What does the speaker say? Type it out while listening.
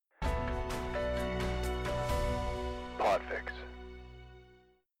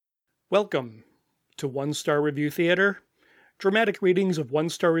Welcome to One Star Review Theater, dramatic readings of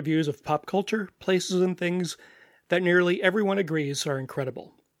one-star reviews of pop culture, places, and things that nearly everyone agrees are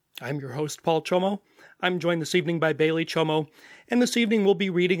incredible. I'm your host, Paul Chomo. I'm joined this evening by Bailey Chomo, and this evening we'll be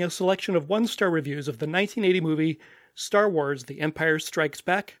reading a selection of one-star reviews of the 1980 movie Star Wars: The Empire Strikes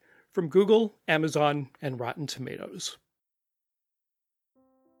Back from Google, Amazon, and Rotten Tomatoes.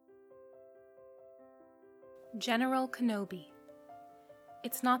 General Kenobi.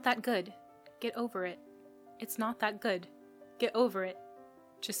 It's not that good. Get over it. It's not that good. Get over it.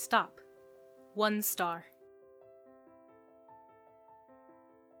 Just stop. 1 star.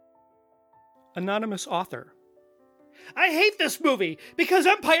 Anonymous author. I hate this movie because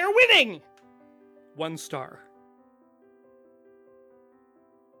Empire winning! 1 star.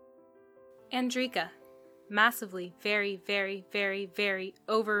 Andrika. Massively, very, very, very, very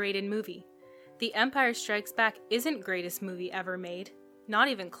overrated movie. The Empire Strikes Back isn't greatest movie ever made. Not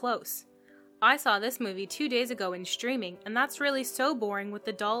even close. I saw this movie 2 days ago in streaming, and that's really so boring with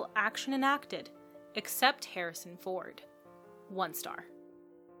the dull action enacted. Except Harrison Ford. 1 star.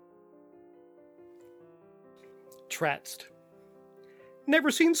 Tratst.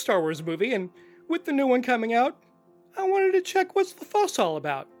 Never seen Star Wars movie, and with the new one coming out, I wanted to check what's the fuss all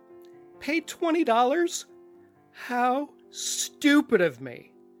about. Paid $20? How stupid of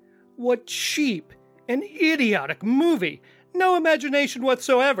me. What cheap and idiotic movie. No imagination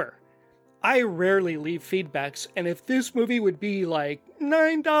whatsoever. I rarely leave feedbacks, and if this movie would be like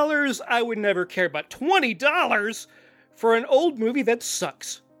 $9, I would never care, but $20 for an old movie that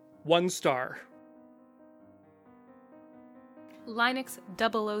sucks. 1 star. Linux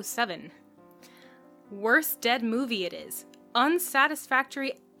 007. Worst dead movie it is.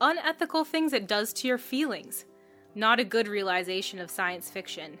 Unsatisfactory, unethical things it does to your feelings. Not a good realization of science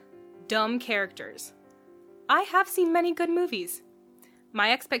fiction. Dumb characters. I have seen many good movies.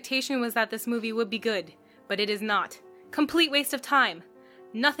 My expectation was that this movie would be good, but it is not. Complete waste of time.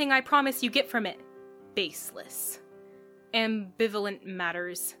 Nothing I promise you get from it. Baseless. Ambivalent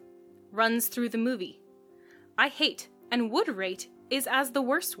matters. Runs through the movie. I hate and would rate is as the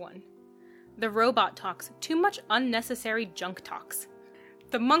worst one. The robot talks, too much unnecessary junk talks.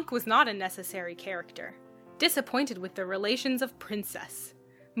 The monk was not a necessary character. Disappointed with the relations of princess.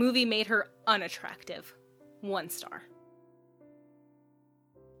 Movie made her unattractive. 1 star.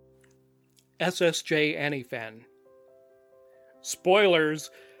 SSJ Anifan.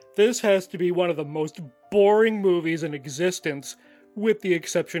 Spoilers, this has to be one of the most boring movies in existence, with the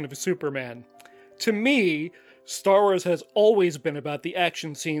exception of Superman. To me, Star Wars has always been about the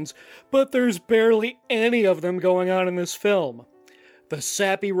action scenes, but there's barely any of them going on in this film. The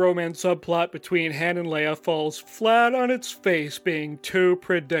sappy romance subplot between Han and Leia falls flat on its face, being too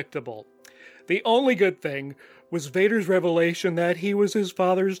predictable. The only good thing was Vader's revelation that he was his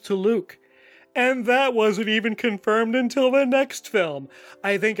father's to Luke. And that wasn't even confirmed until the next film.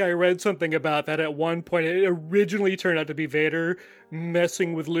 I think I read something about that at one point. It originally turned out to be Vader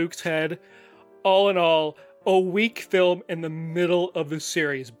messing with Luke's head. All in all, a weak film in the middle of the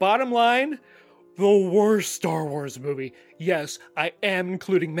series. Bottom line, the worst Star Wars movie. Yes, I am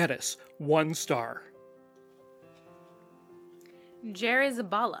including Metis. 1 star. Jerry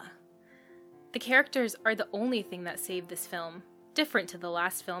Zabala. The characters are the only thing that saved this film. Different to the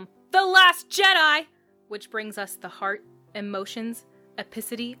last film, The Last Jedi! Which brings us the heart, emotions,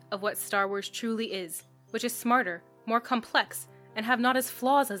 epicity of what Star Wars truly is, which is smarter, more complex, and have not as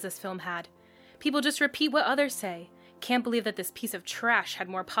flaws as this film had. People just repeat what others say. Can't believe that this piece of trash had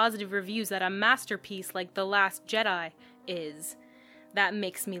more positive reviews than a masterpiece like The Last Jedi is. That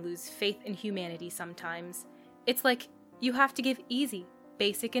makes me lose faith in humanity sometimes. It's like, you have to give easy,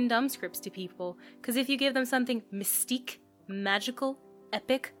 basic and dumb scripts to people, because if you give them something mystique, magical,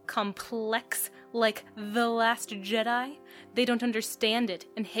 epic, complex, like The Last Jedi, they don't understand it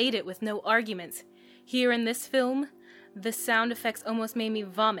and hate it with no arguments. Here in this film, the sound effects almost made me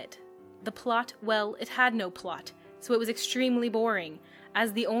vomit. The plot, well, it had no plot, so it was extremely boring.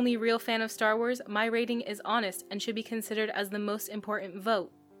 As the only real fan of Star Wars, my rating is honest and should be considered as the most important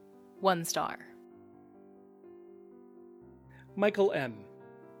vote. 1 star. Michael M.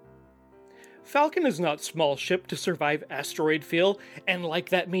 Falcon is not small ship to survive asteroid field and like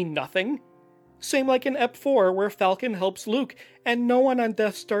that mean nothing. Same like in Ep 4 where Falcon helps Luke and no one on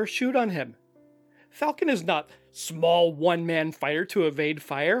Death Star shoot on him. Falcon is not small one-man fighter to evade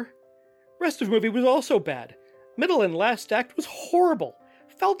fire. Rest of movie was also bad. Middle and last act was horrible.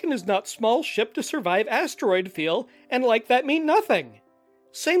 Falcon is not small ship to survive asteroid field and like that mean nothing.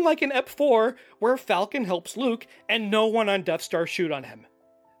 Same like in Ep 4 where Falcon helps Luke and no one on Death Star shoot on him.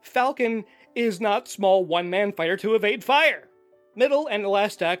 Falcon is not small one-man fighter to evade fire. Middle and the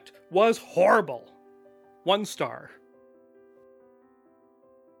last act was horrible. 1 star.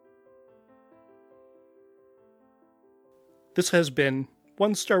 This has been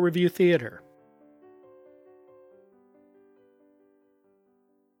 1 Star Review Theater.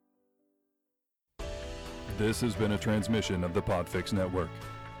 This has been a transmission of the Podfix Network.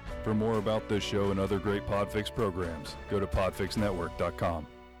 For more about this show and other great Podfix programs, go to podfixnetwork.com.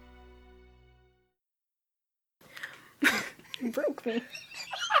 You broke me.